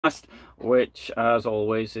which, as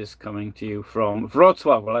always, is coming to you from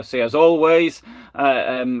Wrocław. Well, I say as always.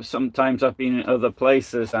 Sometimes I've been in other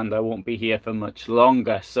places, and I won't be here for much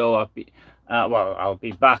longer. So I'll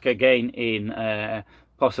be back again in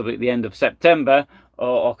possibly at the end of September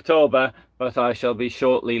or October, but I shall be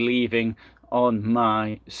shortly leaving on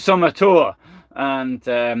my summer tour. And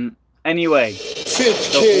anyway,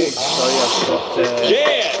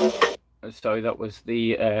 sorry, that was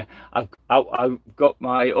the I've got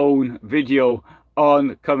my own video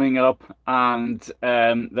on coming up, and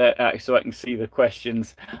so I can see the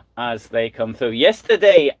questions as they come through.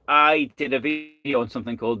 Yesterday I did a video on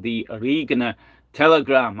something called the Riegner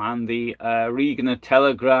telegram, and the Riegner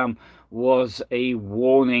telegram was a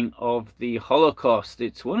warning of the Holocaust.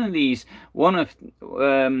 It's one of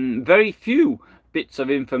very few bits of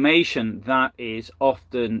information that is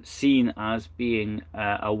often seen as being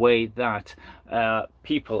a way that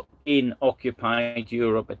people in occupied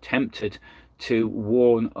Europe attempted to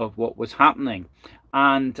warn of what was happening.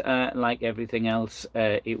 And like everything else,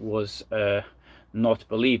 it was not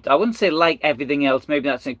believed. I wouldn't say like everything else, maybe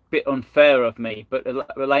that's a bit unfair of me, but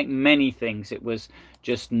like many things, it was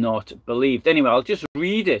just not believed. Anyway, I'll just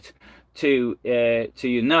read it to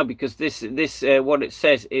you now, because this what it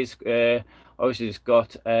says is obviously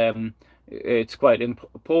it's quite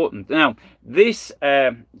important. Now, this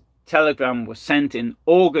telegram was sent in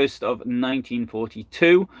August of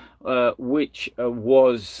 1942, which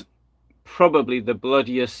was probably the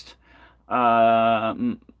bloodiest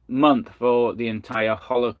month for the entire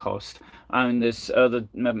Holocaust. And there's other,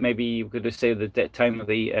 maybe you could say the time of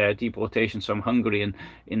the deportations from Hungary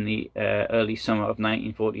in the early summer of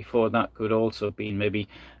 1944. That could also have been maybe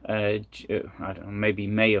I don't know, maybe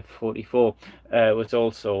May of 44. Was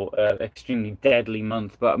also extremely deadly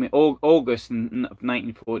month. But I mean, August of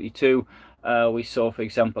 1942. We saw, for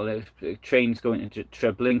example, trains going into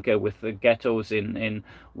Treblinka with the ghettos in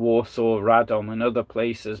Warsaw, Radom, and other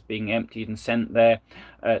places being emptied and sent there.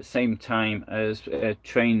 At the same time as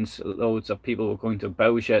trains, loads of people were going to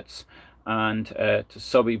Beaujetz and to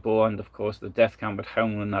Sobibor, and of course the death camp at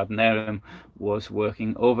Hauman ad Nerem was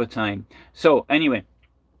working overtime. So anyway,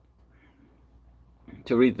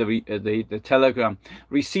 to read the telegram.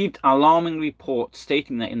 Received alarming reports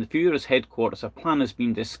stating that in the Fuhrer's headquarters a plan has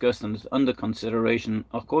been discussed and is under consideration,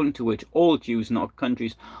 according to which all Jews in all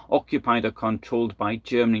countries occupied or controlled by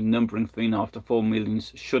Germany, numbering 3.5 to 4 million,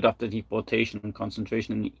 should, after deportation and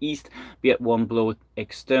concentration in the East, be at one blow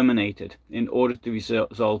exterminated, in order to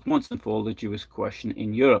resolve once and for all the Jewish question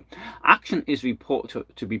in Europe. Action is reported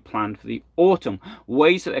to be planned for the autumn.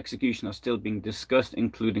 Ways of execution are still being discussed,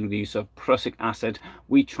 including the use of prussic acid.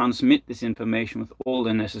 We transmit this information with all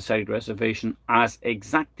the necessary reservation, as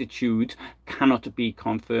exactitude cannot be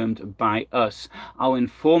confirmed by us. Our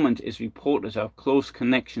informant is reported to have close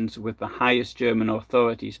connections with the highest German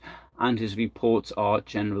authorities, and his reports are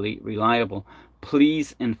generally reliable.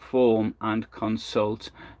 Please inform and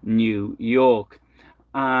consult New York.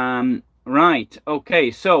 Right,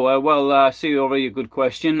 okay, so well, see, already a good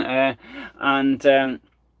question.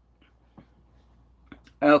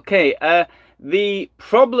 Okay, the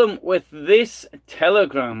problem with this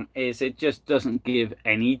telegram is it just doesn't give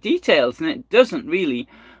any details, and it doesn't really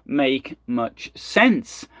make much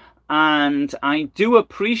sense. And I do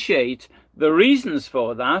appreciate the reasons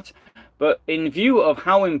for that, but in view of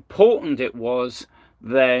how important it was,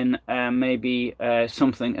 then maybe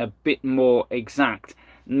something a bit more exact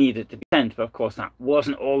needed to be sent. But of course, that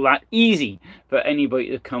wasn't all that easy for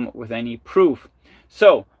anybody to come up with any proof.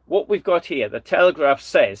 So what we've got here, the telegram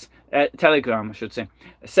says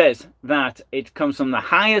that it comes from the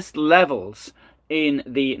highest levels in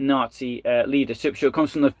the Nazi leadership. So it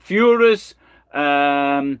comes from the Fuhrer's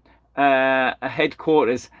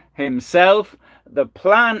headquarters himself. The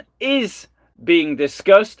plan is being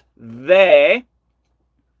discussed there,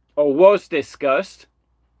 or was discussed,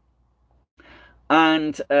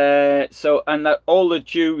 and that all the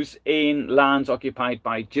Jews in lands occupied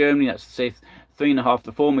by Germany, that's to say 3.5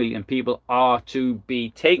 to 4 million people, are to be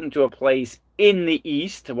taken to a place in the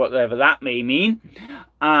East, whatever that may mean,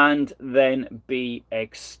 and then be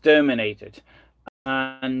exterminated.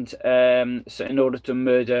 And so in order to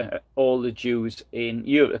murder all the Jews in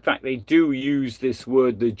Europe. In fact, they do use this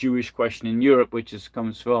word, the Jewish question in Europe, which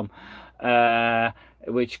comes from the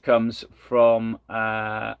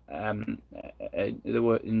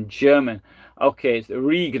word in German. Okay, it's the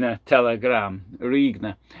Riegner telegram.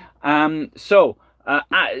 Riegner.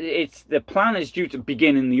 The plan is due to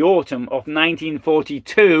begin in the autumn of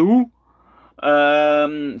 1942.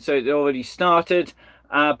 So it already started.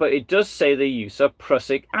 But it does say the use of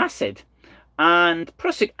prussic acid. And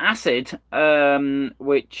prussic acid,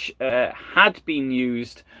 which had been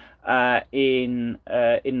used in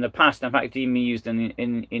the past, in fact, even used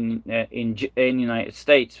in the United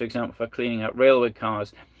States, for example, for cleaning out railway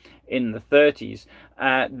cars in the 30s.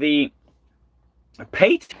 The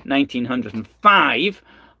Pate 1905.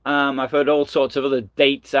 I've heard all sorts of other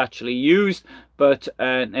dates actually used, but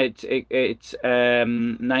it's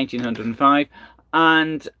 1905,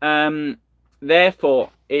 and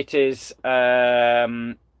therefore it is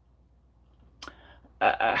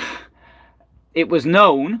it was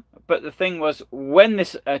known. But the thing was, when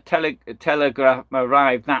this telegram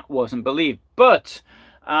arrived, that wasn't believed. But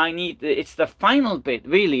it's the final bit,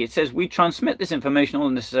 really. It says, we transmit this information. All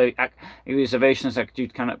necessary reservation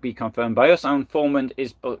exactitude cannot be confirmed by us. Our informant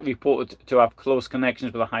is reported to have close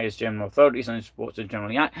connections with the highest general authorities, and his reports are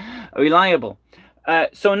generally reliable.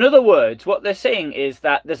 So in other words, what they're saying is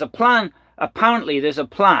that there's a plan. Apparently there's a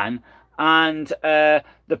plan, and the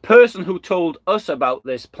person who told us about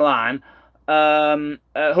this plan,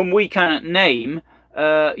 whom we cannot name,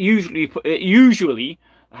 usually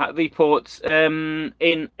reports in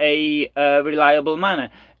a reliable manner.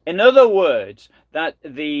 In other words, that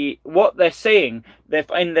what they're saying,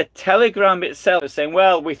 in the telegram itself, is saying,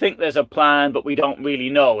 well, we think there's a plan, but we don't really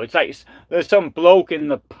know. It's like there's some bloke in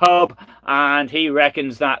the pub, and he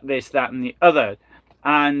reckons that this, that, and the other,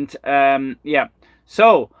 and yeah.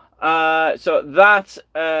 So that's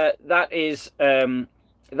at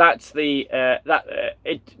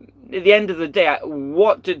the end of the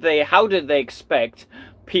day, how did they expect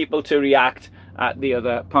people to react at the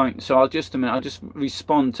other point? So I'll just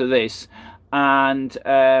respond to this, and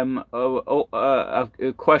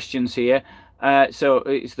questions here. So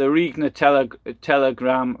it's the Regner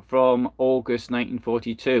telegram from August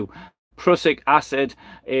 1942. Prussic acid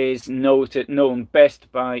is known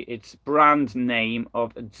best by its brand name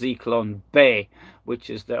of Zyklon B,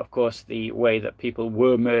 which is, of course, the way that people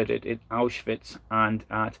were murdered at Auschwitz and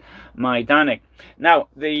at Majdanek. Now,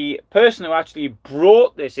 the person who actually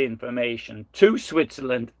brought this information to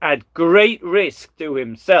Switzerland at great risk to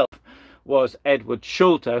himself was Edward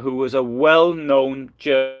Schulte, who was a well-known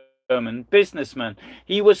German businessman.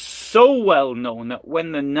 He was so well known that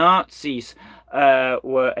when the Nazis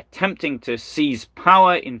were attempting to seize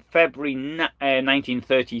power in February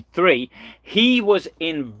 1933, he was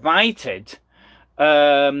invited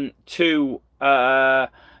to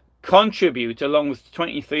contribute, along with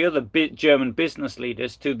 23 other German business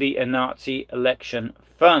leaders, to the Nazi election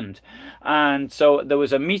fund. And so there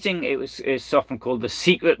was a meeting. It's often called the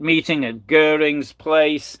secret meeting at Goering's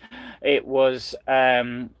place. It was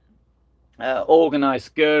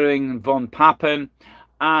organized Goering, von Papen,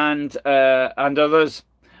 and others,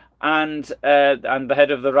 and the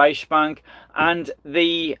head of the Reichsbank, and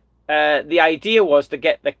the idea was to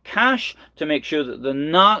get the cash to make sure that the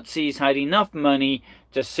Nazis had enough money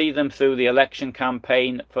to see them through the election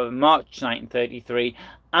campaign for March 1933,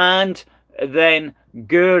 and then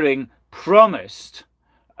Goering promised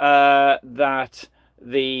that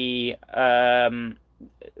the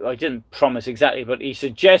well, he didn't promise exactly, but he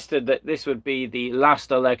suggested that this would be the last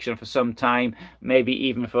election for some time, maybe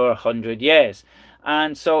even for 100 years.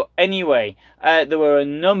 And so anyway, there were a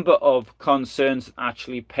number of concerns that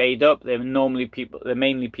actually paid up. They're mainly people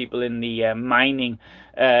in the mining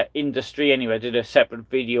industry. Anyway, I did a separate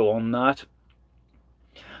video on that.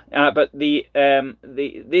 But the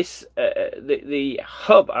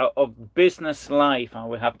hub of business life, I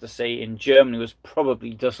would have to say, in Germany was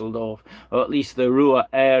probably Dusseldorf, or at least the Ruhr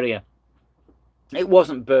area. It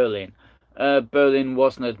wasn't Berlin. Berlin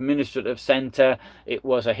was an administrative center. It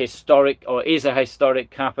was a historic, or is a historic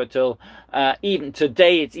capital. Even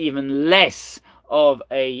today, it's even less of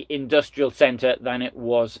a industrial center than it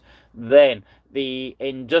was then. The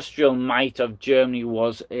industrial might of Germany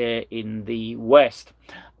was in the west.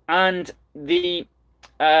 And the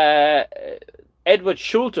Edward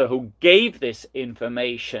Schulte, who gave this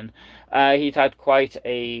information, he'd had quite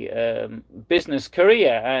a business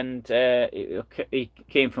career, and he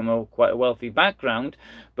came from quite a wealthy background.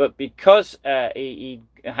 But because he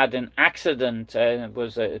had an accident,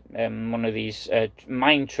 was one of these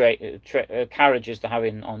mine carriages to have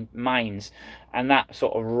on mines, and that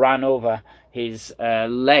sort of ran over his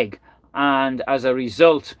leg, and as a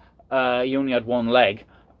result, he only had one leg.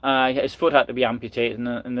 His foot had to be amputated,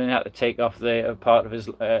 and then he had to take off the part of his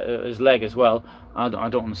leg as well. I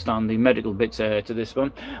don't understand the medical bits to this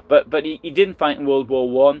one, but he didn't fight in World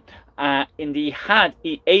War I. And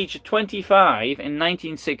age 25 in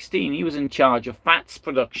 1916, he was in charge of fats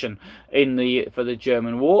production for the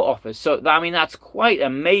German War Office. So I mean, that's quite a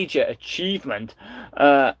major achievement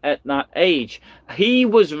at that age. He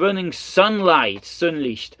was running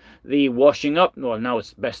Sunlicht, the washing up, well, now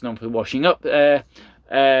it's best known for washing up liquid,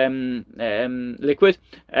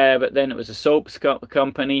 but then it was a soaps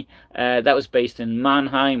company that was based in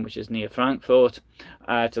Mannheim, which is near Frankfurt,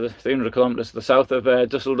 to the 300 kilometers to the south of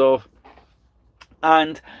Dusseldorf.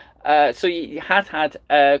 And so he had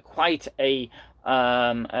quite a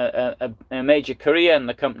major career in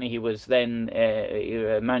the company he was then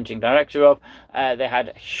managing director of. They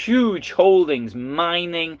had huge holdings,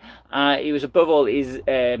 mining. He was above all his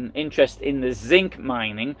interest in the zinc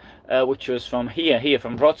mining, which was from here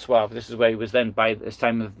from Wrocław. This is where he was then, by this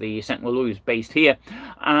time of the Second World War, he was based here,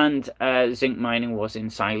 and zinc mining was in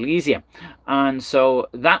Silesia. And so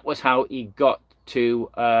that was how he got to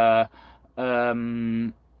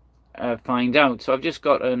find out. So I've just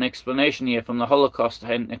got an explanation here from the Holocaust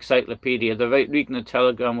Encyclopedia. The Regner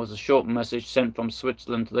telegram was a short message sent from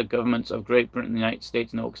Switzerland to the governments of Great Britain and the United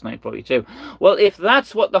States in August 1942. Well, if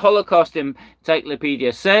that's what the Holocaust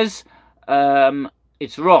Encyclopedia says,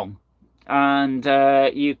 it's wrong. And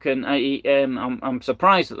you can I'm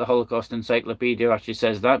surprised that the Holocaust Encyclopedia actually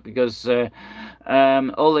says that, because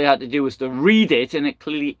all they had to do was to read it, and it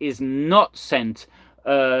clearly is not sent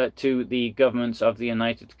to the governments of the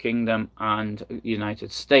United Kingdom and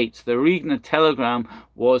United States. The Regner telegram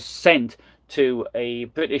was sent to a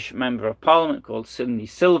British member of Parliament called Sidney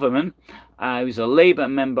Silverman. He was a Labour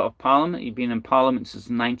member of Parliament. He'd been in Parliament since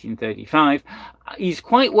 1935. He's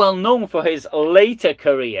quite well known for his later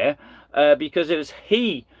career, because it was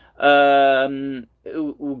he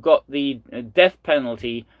who got the death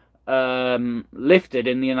penalty lifted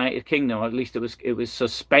in the United Kingdom, or at least it was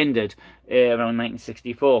suspended around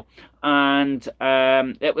 1964, and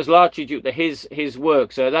it was largely due to his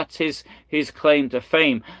work. So that's his claim to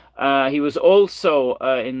fame. He was also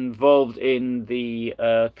involved in the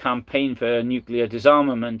campaign for nuclear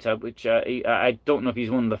disarmament, which I don't know if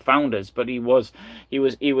he's one of the founders, but he was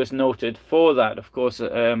noted for that. Of course,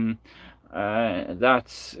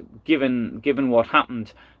 that's given what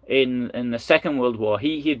happened in the Second World War.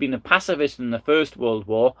 He had been a pacifist in the First World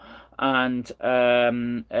War, and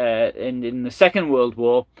in the Second World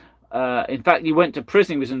War, in fact, he went to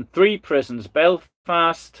prison. He was in 3 prisons: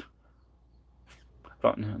 Belfast,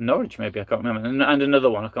 Norwich, maybe, I can't remember, and another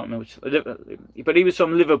one, I can't remember which, but he was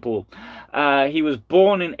from Liverpool. He was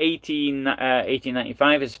born in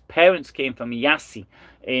 1895. His parents came from Iași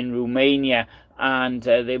in Romania, and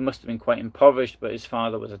they must have been quite impoverished, but his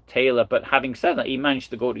father was a tailor. But having said that, he managed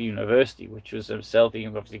to go to university, which was himself. He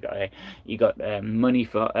obviously got money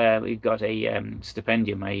for he got a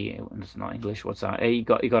stipendium. It's not English. What's that? He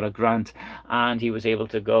got a grant, and he was able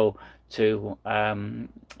to go to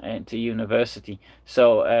university.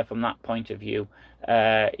 So from that point of view,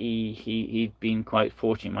 he'd been quite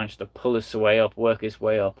fortunate. Managed to pull his way up, work his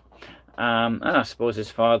way up. And I suppose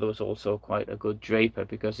his father was also quite a good draper,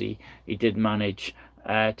 because he did manage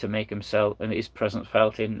to make himself and his presence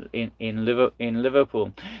felt in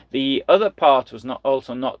Liverpool. The other part was not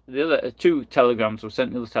the other 2 telegrams were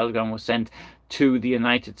sent. The other telegram was sent to the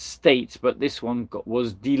United States, but this one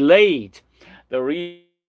was delayed. The reason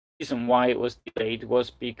why it was delayed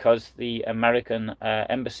was because the American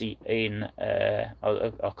embassy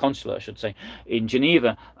or consulate, I should say, in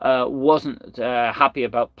Geneva wasn't happy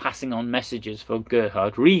about passing on messages for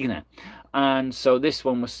Gerhard Regner, and so this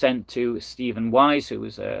one was sent to Stephen Wise, who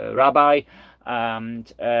was a rabbi,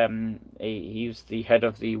 and he was the head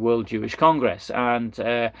of the World Jewish Congress, and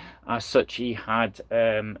as such he had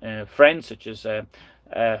friends such as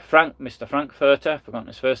Mr. Frankfurter, forgotten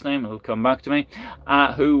his first name, it'll come back to me,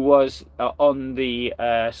 who was on the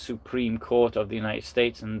Supreme Court of the United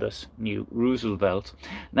States, and thus knew Roosevelt.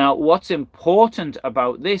 Now, what's important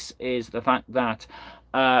about this is the fact that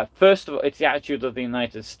first of all, it's the attitude of the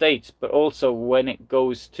United States, but also when it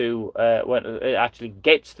goes to when it actually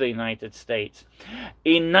gets to the United States.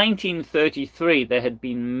 In 1933, there had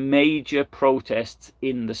been major protests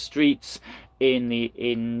in the streets in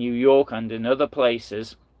New York and in other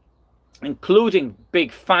places, including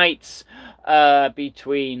big fights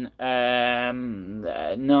between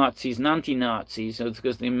Nazis and anti-Nazis,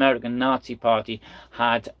 because the American Nazi Party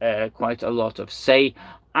had quite a lot of say.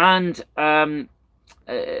 And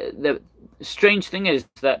the strange thing is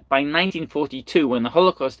that by 1942, when the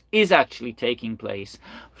Holocaust is actually taking place,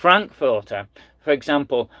 Frankfurter, for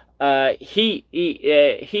example, he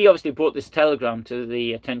obviously brought this telegram to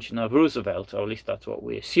the attention of Roosevelt, or at least that's what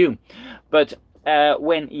we assume. But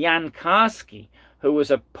when Jan Karski, who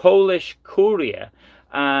was a Polish courier,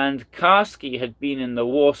 and Karski had been in the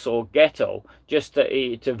Warsaw Ghetto.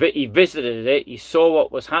 He visited it. He saw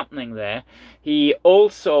what was happening there. He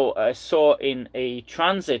also saw in a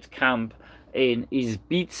transit camp in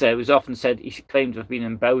Izbice. It was often said he claimed to have been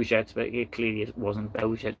in Bełżec, but clearly it wasn't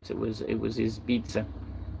Bełżec. It was Izbice.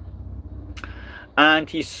 And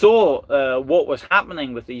he saw what was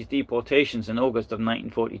happening with these deportations in August of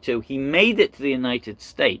 1942. He made it to the United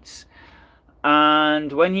States,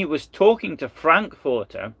 and when he was talking to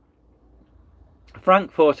Frankfurter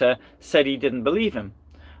said he didn't believe him.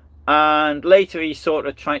 And later he sort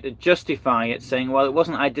of tried to justify it, saying, well, it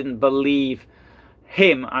wasn't I didn't believe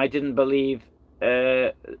him, I didn't believe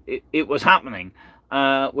it was happening.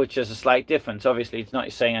 Which is a slight difference. Obviously, it's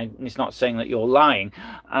not saying that you're lying.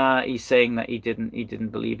 He's saying that he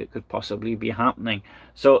didn't believe it could possibly be happening.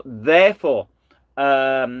 So therefore,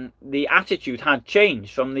 the attitude had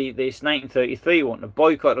changed from this 1933 wanting a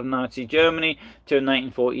boycott of Nazi Germany to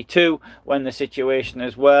 1942, when the situation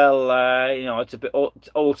is, well, you know, it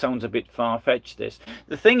all sounds a bit far-fetched.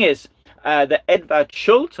 The thing is that Edvard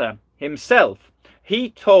Schulte himself,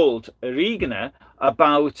 he told Regner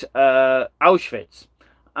about Auschwitz,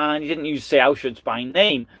 and he didn't say Auschwitz by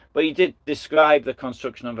name, but he did describe the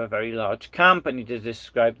construction of a very large camp, and he did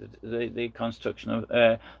describe the construction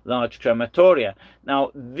of large crematoria.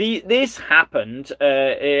 Now, this happened,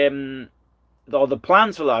 or the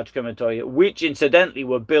plans for large crematoria, which incidentally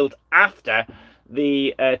were built after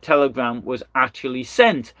the telegram was actually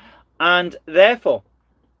sent, and therefore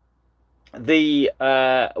the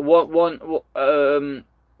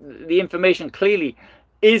information clearly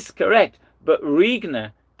is correct, but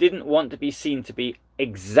Regner didn't want to be seen to be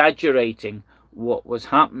exaggerating what was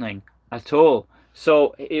happening at all.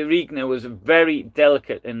 So Regner was very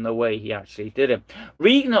delicate in the way he actually did it.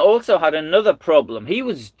 Regner also had another problem. He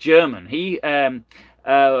was German. He was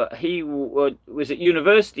at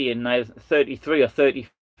university in 33 or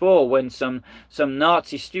 34 when some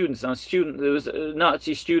Nazi students, there was a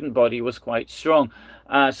Nazi student body was quite strong.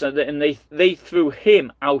 And they threw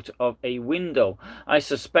him out of a window. I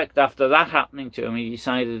suspect after that happening to him, he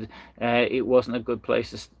decided it wasn't a good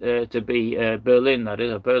place to be. Berlin, that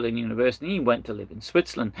is, a Berlin University. He went to live in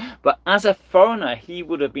Switzerland. But as a foreigner, he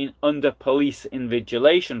would have been under police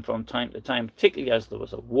invigilation from time to time, particularly as there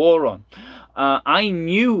was a war on. I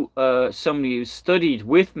knew somebody who studied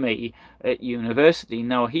with me at university.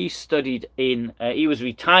 Now, he studied he was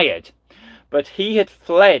retired, but he had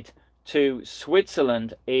fled to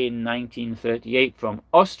Switzerland in 1938 from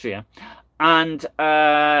Austria, and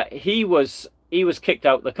he was kicked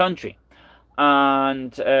out of the country.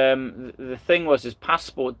 And the thing was, his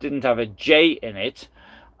passport didn't have a J in it,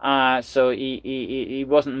 so he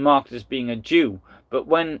wasn't marked as being a Jew. But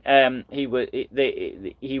when he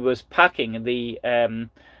was packing he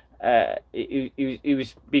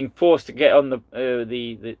was being forced to get on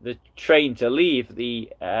the train to leave.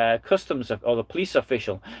 The customs or the police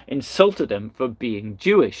official insulted him for being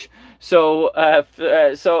Jewish. So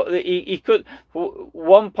he could,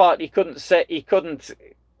 one part he couldn't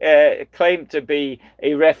claim to be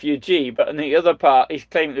a refugee, but in the other part he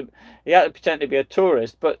had to pretend to be a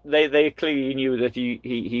tourist. But they clearly knew that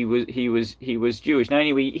he was Jewish. Now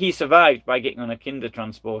anyway, he survived by getting on a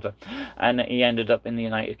Kindertransporter, and he ended up in the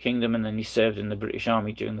United Kingdom, and then he served in the British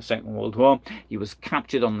Army during the Second World War. He was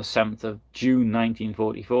captured on the 7th of June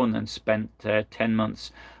 1944, and then spent 10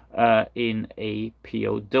 months in a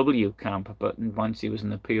POW camp. But once he was in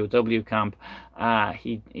the POW camp,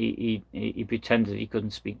 he pretended he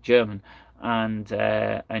couldn't speak German, and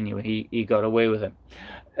anyway, he got away with it.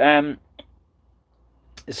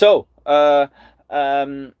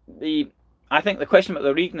 I think the question about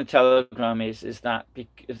the Regner telegram is that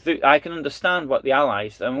I can understand what the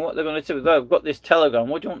Allies and what they're going to do. They've got this telegram.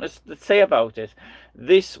 What do you want us to say about it?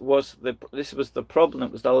 This was the problem.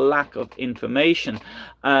 It was the lack of information.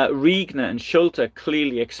 Regner and Schulte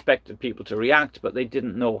clearly expected people to react, but they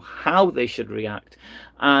didn't know how they should react.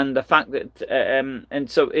 And the fact that and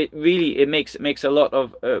so it makes a lot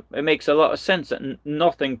of sense that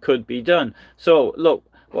nothing could be done. So look,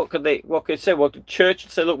 what could they say? Well, the church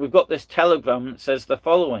would say, look, we've got this telegram that says the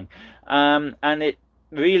following, and it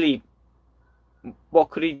really, what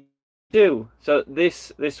could he do? So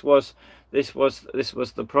this was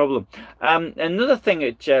the problem. Another thing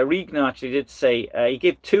that Regner actually did say, he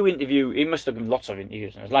gave 2 interviews. He must have given lots of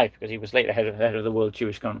interviews in his life, because he was later head of the World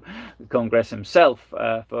Jewish Congress himself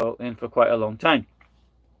for quite a long time.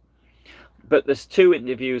 But there's 2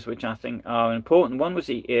 interviews which I think are important. One was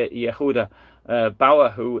Yehuda Bauer,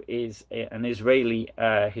 who is an Israeli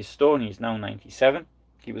historian. He's now 97.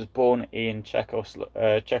 He was born in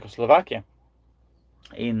Czechoslovakia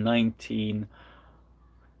in 19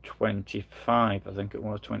 25, I think it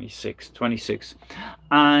was 26,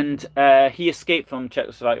 and he escaped from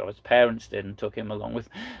Czechoslovakia. His parents did, and took him along with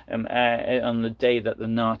him on the day that the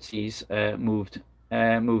Nazis moved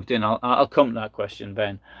in. I'll come to that question,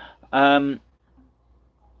 Ben.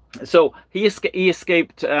 So he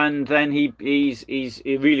escaped, and then he's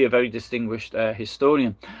really a very distinguished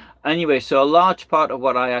historian. Anyway, so a large part of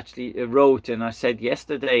what I actually wrote and I said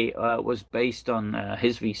yesterday was based on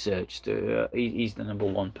his research. He's the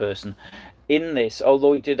 #1 person in this,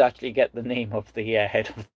 although he did actually get the name of the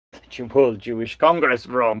head of the World Jewish Congress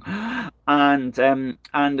wrong. And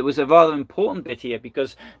there was a rather important bit here,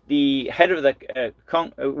 because the head of the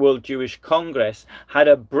World Jewish Congress had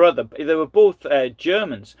a brother. They were both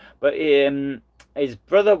Germans, but his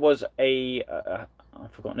brother was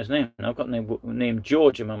I've forgotten his name. I've got the name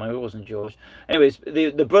George in my mind. It wasn't George. Anyways,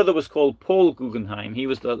 the brother was called Paul Guggenheim. He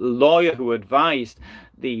was the lawyer who advised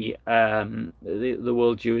the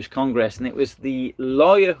World Jewish Congress, and it was the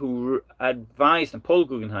lawyer who advised Paul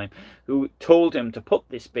Guggenheim who told him to put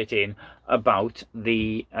this bit in about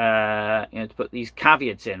the to put these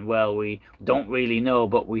caveats in. Well, we don't really know,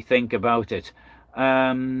 but we think about it,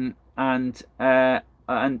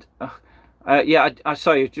 yeah,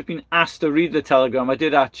 sorry, I've just been asked to read the telegram. I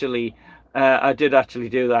did actually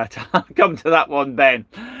do that. I'll come to that one, Ben.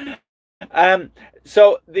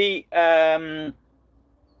 So the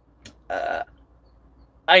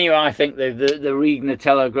anyway, I think the reading the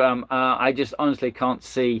telegram, I just honestly can't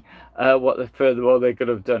see what the furthermore they could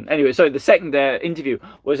have done. Anyway, so the second interview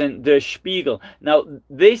was in Der Spiegel. Now,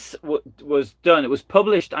 this was done. It was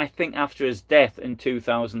published, I think, after his death in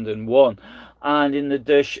 2001, and in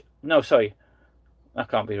the no, sorry, that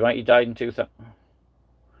can't be right. He died in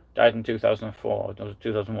 2004 or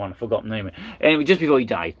 2001. I've forgotten the name. Anyway, just before he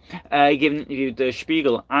died, he gave an interview to Der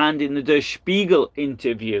Spiegel, and in the Der Spiegel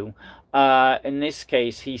interview, in this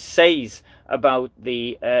case, he says about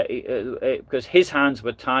the because his hands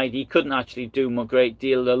were tied, he couldn't actually do a great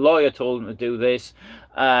deal. The lawyer told him to do this.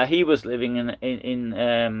 He was living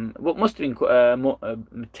in what must have been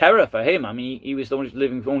terror for him. I mean, he was the one who was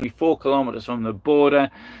living only 4 kilometers from the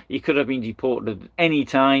border. He could have been deported at any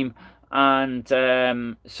time, and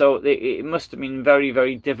so it must have been very,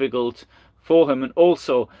 very difficult for him. And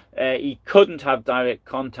also, he couldn't have direct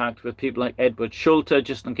contact with people like Edward Schulte,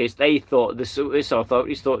 just in case they thought the Swiss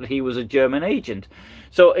authorities thought that he was a German agent.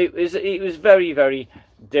 So it was very, very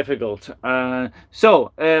difficult.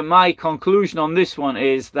 So my conclusion on this one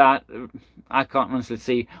is that I can't honestly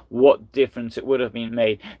see what difference it would have been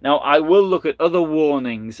made. Now, I will look at other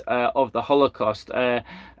warnings of the Holocaust. For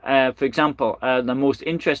example, the most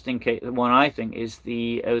interesting one, I think, is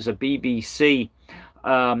it was a BBC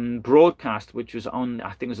broadcast, which was on,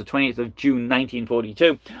 I think it was the 20th of June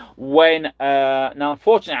 1942, when now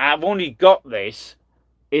unfortunately I've only got this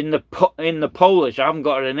in the Polish. I haven't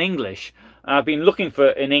got it in English. I've been looking for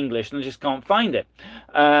it in English and I just can't find it.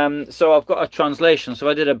 So I've got a translation. So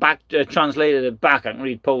I did translated it back. I can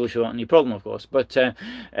read Polish without any problem, of course. But then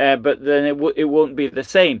it won't be the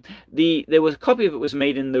same. There was a copy of it was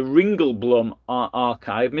made in the Ringelblum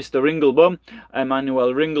archive. Mr. Ringelblum,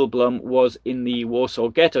 Emanuel Ringelblum, was in the Warsaw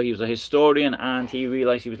Ghetto. He was a historian, and he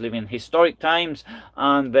realized he was living in historic times,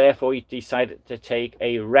 and therefore he decided to take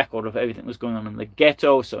a record of everything that was going on in the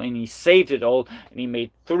ghetto. So he saved it all, and he made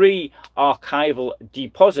 3 archival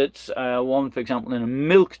deposits. One, for example, in a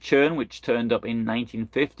milk churn, which turned up in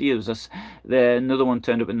 1950. Another one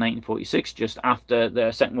turned up in 1946, just after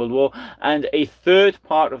the Second World War. And a third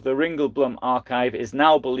part of the Ringelblum archive is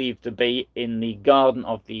now believed to be in the garden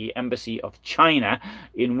of the Embassy of China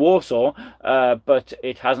in Warsaw, but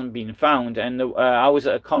it hasn't been found. And I was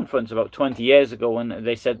at a conference about 20 years ago when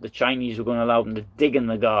they said the Chinese were going to allow them to dig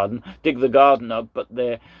the garden up, but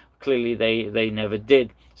clearly they never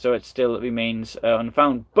did. So it still remains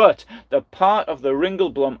unfound. But the part of the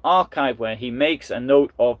Ringelblum archive where he makes a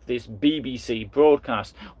note of this BBC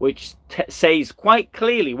broadcast, which says quite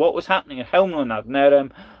clearly what was happening at Helmland,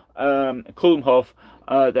 Nerem, Kulmhof,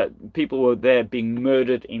 that people were there being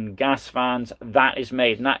murdered in gas vans, that is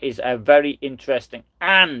made. And that is a very interesting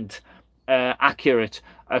and accurate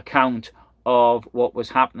account of what was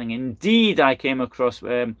happening. Indeed, I came across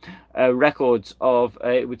records of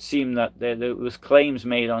it would seem that there was claims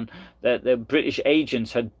made on that the British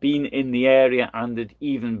agents had been in the area, and there'd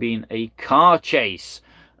even been a car chase.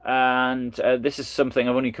 And this is something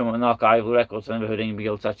I've only come up with archival records. I've never heard anybody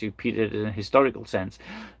else actually repeat it in a historical sense.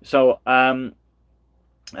 So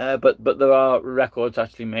but there are records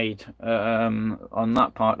actually made on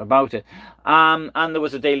that part about it. And there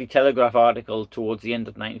was a Daily Telegraph article towards the end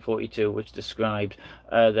of 1942 which described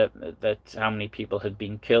that how many people had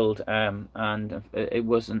been killed, and it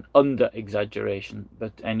was an under-exaggeration.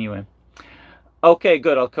 But anyway. Okay,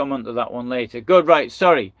 good. I'll come on to that one later. Good, right.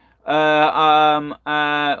 Sorry.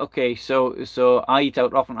 Okay, so I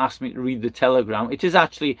often ask me to read the telegram. It is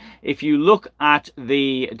actually, if you look at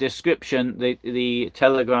the description, the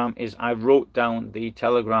telegram is, I wrote down the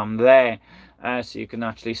telegram there, so you can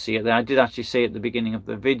actually see it there. I did actually say at the beginning of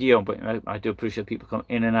the video, but I do appreciate people come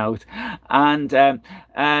in and out. And Ben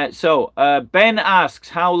asks,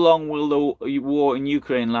 how long will the war in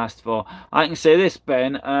Ukraine last for? I can say this,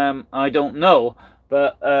 Ben. I don't know,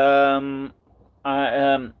 but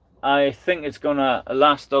I think it's gonna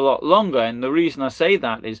last a lot longer, and the reason I say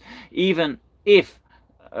that is, even if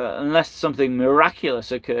unless something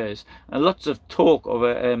miraculous occurs, and lots of talk of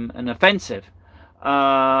an offensive,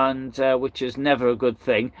 and which is never a good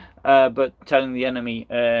thing, but telling the enemy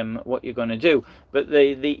what you're going to do. But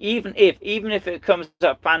even if it comes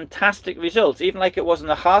up fantastic results, even like it was in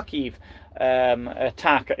the Kharkiv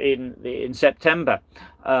attack in September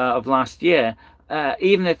of last year,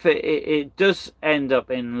 even if it does end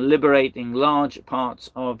up in liberating large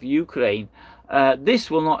parts of Ukraine,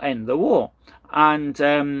 this will not end the war. And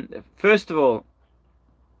first of all,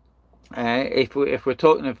 if we're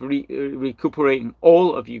talking of recuperating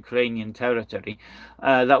all of Ukrainian territory,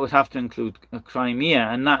 that would have to include Crimea,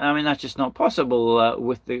 and that, I mean, that's just not possible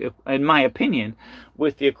with in my opinion,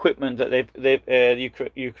 with the equipment that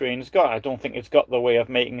Ukraine's got. I don't think it's got the way of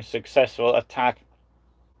making a successful attack.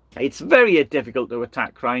 It's very difficult to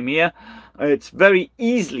attack Crimea. It's very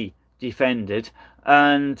easily defended,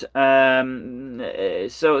 and so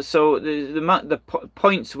the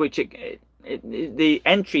points which the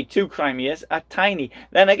entry to Crimea are tiny.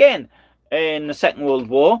 Then again, in the Second World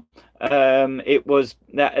War, it was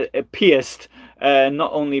pierced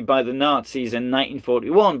not only by the Nazis in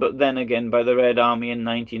 1941, but then again by the Red Army in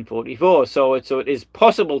 1944. So it is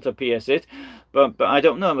possible to pierce it, but I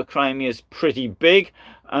don't know. The Crimea is pretty big,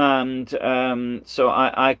 and so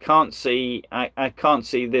I can't see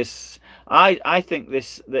this. I think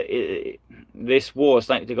this war is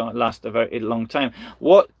likely to last a very long time.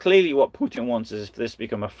 Clearly what Putin wants is for this to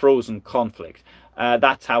become a frozen conflict.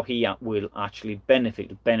 That's how he will actually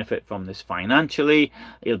benefit from this financially.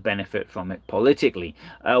 He'll benefit from it politically.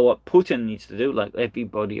 What Putin needs to do, like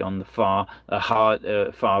everybody on the far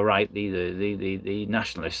right, the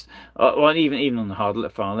nationalists, well, even on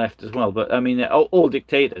the far left as well. But I mean, all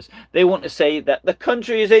dictators. They want to say that the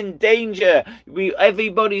country is in danger.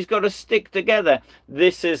 Everybody's got to stick together.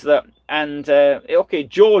 This is the okay.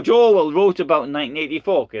 George Orwell wrote about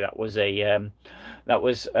 1984. Okay, that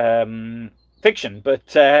was fiction, but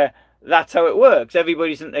that's how it works.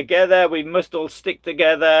 Everybody's in together. We must all stick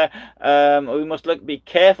together. We must be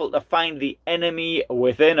careful to find the enemy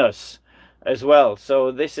within us as well.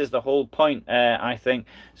 So this is the whole point, I think.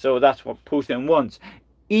 So that's what Putin wants.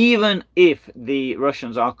 Even if the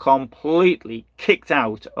Russians are completely kicked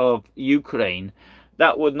out of Ukraine,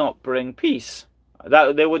 that would not bring peace.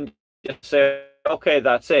 That they wouldn't just say, okay,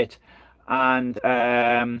 that's it. And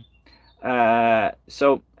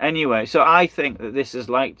so anyway, so I think that this is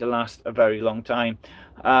like to last a very long time,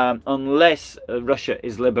 unless Russia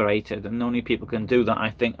is liberated, and the only people can do that, I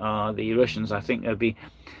think, are the Russians. I think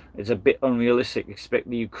it's a bit unrealistic to expect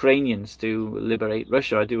the Ukrainians to liberate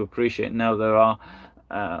Russia. I do appreciate now there are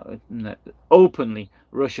openly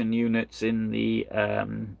Russian units in the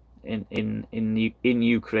in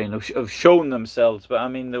Ukraine have shown themselves, but I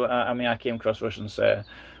mean I came across Russians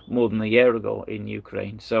more than a year ago in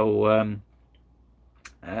Ukraine, so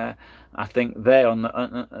I think there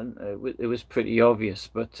it was pretty obvious,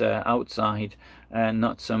 but outside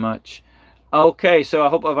not so much. Okay, so I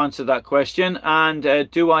hope I've answered that question. And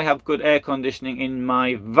do I have good air conditioning in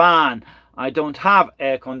my van? I don't have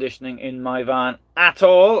air conditioning in my van at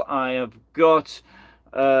all. I have got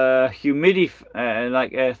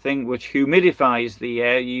like a thing which humidifies the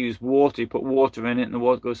air. You use water, you put water in it, and the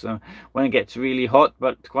water goes on when it gets really hot.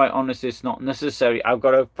 But quite honestly, it's not necessary. I've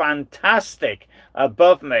got a fantastic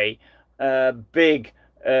above me big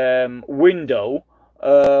window,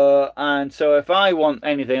 and so if I want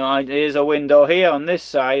anything, there's a window here on this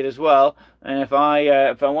side as well. And if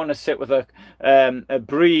I want to sit with a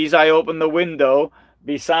breeze, I open the window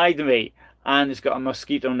beside me. And it's got a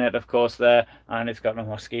mosquito net, of course, there, and it's got a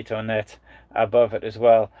mosquito net above it as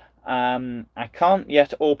well. I can't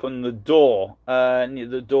yet open the door.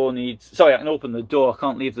 The door needs... Sorry, I can open the door. I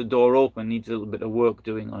can't leave the door open. It needs a little bit of work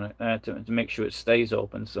doing on it to make sure it stays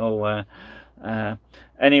open. So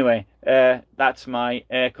Anyway, that's my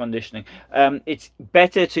air conditioning. It's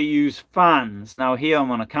better to use fans. Now here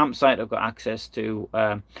I'm on a campsite. I've got access to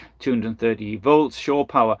 230 volts shore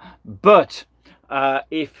power. But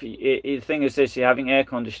if the thing is this, you're having air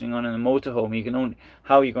conditioning on in a motorhome, you can only,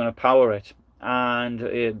 how are you going to power it? And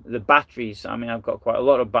the batteries, I mean, I've got quite a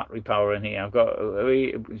lot of battery power in here. I've got,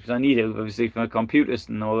 because I need it obviously for computers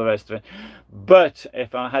and all the rest of it. But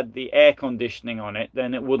if I had the air conditioning on it,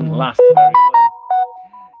 then it wouldn't last very long.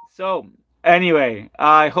 So anyway,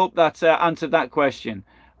 I hope that's answered that question.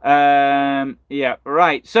 Yeah,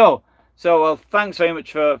 right. So well, thanks very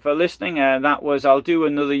much for listening. That was, I'll do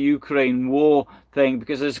another Ukraine war thing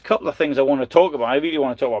because there's a couple of things I want to talk about. I really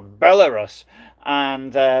want to talk about Belarus,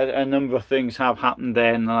 and a number of things have happened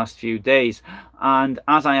there in the last few days. And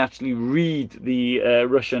as I actually read the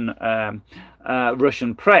Russian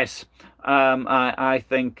press, I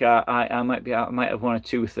think I might have one or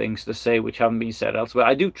two things to say which haven't been said elsewhere.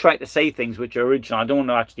 I do try to say things which are original. I don't want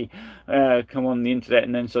to actually come on the internet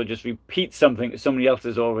and then so just repeat something that somebody else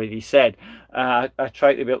has already said. I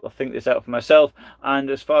try to be able to think this out for myself. And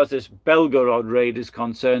as far as this Belgorod raid is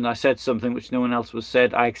concerned, I said something which no one else was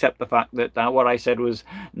said. I accept the fact that what I said was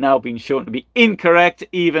now being shown to be incorrect,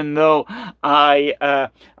 even though I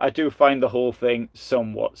do find the whole thing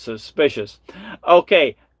somewhat suspicious.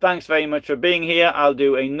 Okay. Thanks very much for being here. I'll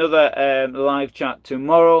do another live chat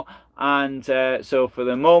tomorrow. And so for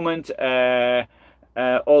the moment,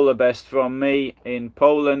 all the best from me in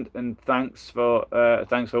Poland. And thanks for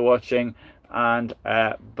watching. And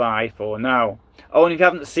bye for now. Oh, and if you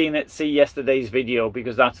haven't seen it, see yesterday's video,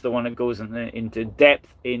 because that's the one that goes into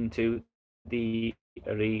depth into the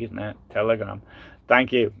arena Telegram.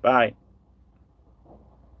 Thank you. Bye.